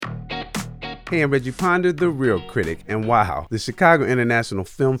Hey, I'm Reggie Ponder, the Real Critic, and wow, the Chicago International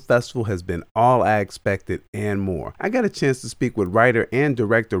Film Festival has been all I expected and more. I got a chance to speak with writer and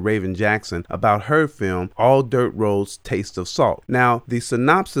director Raven Jackson about her film, All Dirt Roads Taste of Salt. Now, the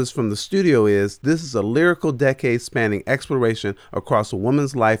synopsis from the studio is, this is a lyrical decade-spanning exploration across a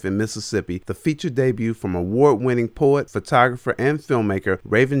woman's life in Mississippi. The feature debut from award-winning poet, photographer, and filmmaker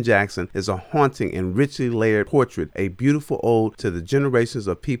Raven Jackson is a haunting and richly layered portrait, a beautiful ode to the generations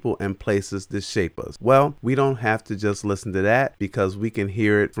of people and places that shape us. Well, we don't have to just listen to that because we can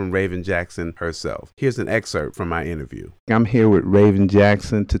hear it from Raven Jackson herself. Here's an excerpt from my interview. I'm here with Raven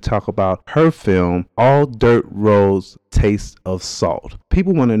Jackson to talk about her film, All Dirt Roads Taste of Salt.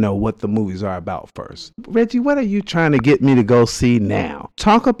 People want to know what the movies are about first. Reggie, what are you trying to get me to go see now?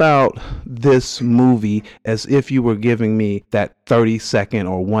 Talk about this movie as if you were giving me that 30-second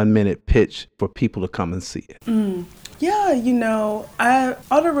or 1-minute pitch for people to come and see it. Yeah,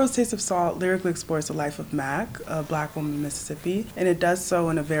 All Dirt Roads Taste of Salt lyrically explores the life of Mac, a black woman in Mississippi, and it does so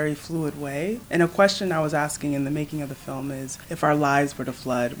in a very fluid way. And a question I was asking in the making of the film is, if our lives were to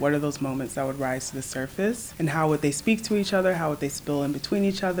flood, what are those moments that would rise to the surface? And how would they speak to each other? How would they spill in between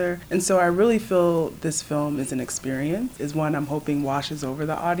each other? And so I really feel this film is an experience, is one I'm hoping washes over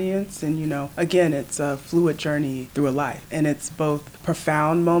the audience. And, again, it's a fluid journey through a life. And it's both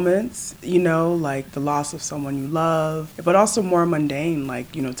profound moments, like the loss of someone you love, but also more mundane, like,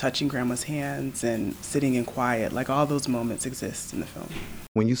 touching grandma's hands and sitting in quiet. Like, all those moments exist in the film.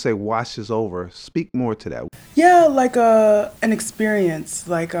 When you say washes over, speak more to that. Yeah, like an experience,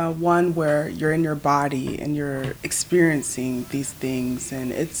 like one where you're in your body and you're experiencing these things,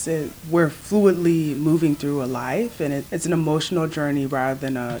 and we're fluidly moving through a life, and it's an emotional journey rather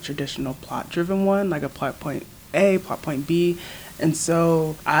than a traditional plot-driven one, like a plot point A, plot point B. And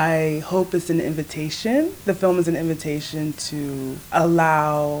so I hope it's an invitation. The film is an invitation to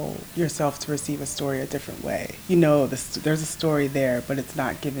allow yourself to receive a story a different way. There's a story there, but it's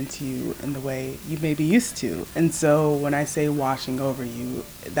not given to you in the way you may be used to. And so when I say washing over you,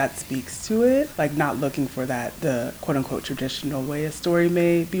 that speaks to it, like not looking for the quote unquote traditional way a story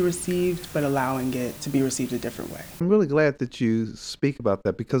may be received, but allowing it to be received a different way. I'm really glad that you speak about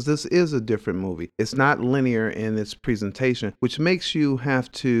that because this is a different movie. It's not linear in its presentation, which makes you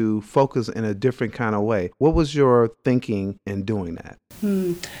have to focus in a different kind of way. What was your thinking in doing that?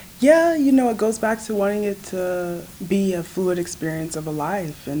 Yeah, it goes back to wanting it to be a fluid experience of a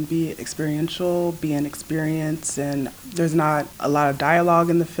life and be experiential, be an experience. And there's not a lot of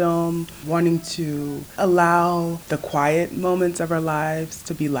dialogue in the film, wanting to allow the quiet moments of our lives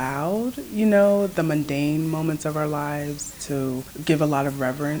to be loud, the mundane moments of our lives, to give a lot of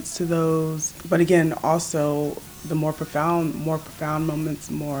reverence to those. But again, also the more profound moments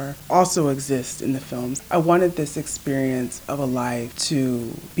also exist in the films. I wanted this experience of a life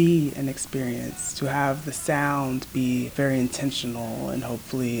to be an experience, to have the sound be very intentional and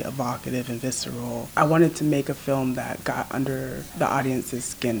hopefully evocative and visceral. I wanted to make a film that got under the audience's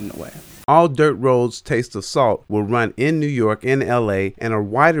skin in a way. All Dirt Roads Taste of Salt will run in New York and LA, and a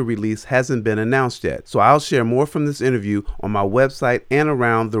wider release hasn't been announced yet. So I'll share more from this interview on my website and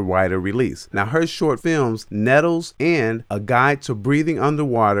around the wider release. Now, her short films, Nettles and A Guide to Breathing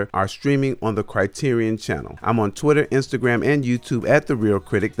Underwater, are streaming on the Criterion channel. I'm on Twitter, Instagram, and YouTube at The Real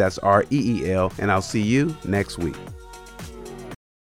Critic, that's REEL, and I'll see you next week.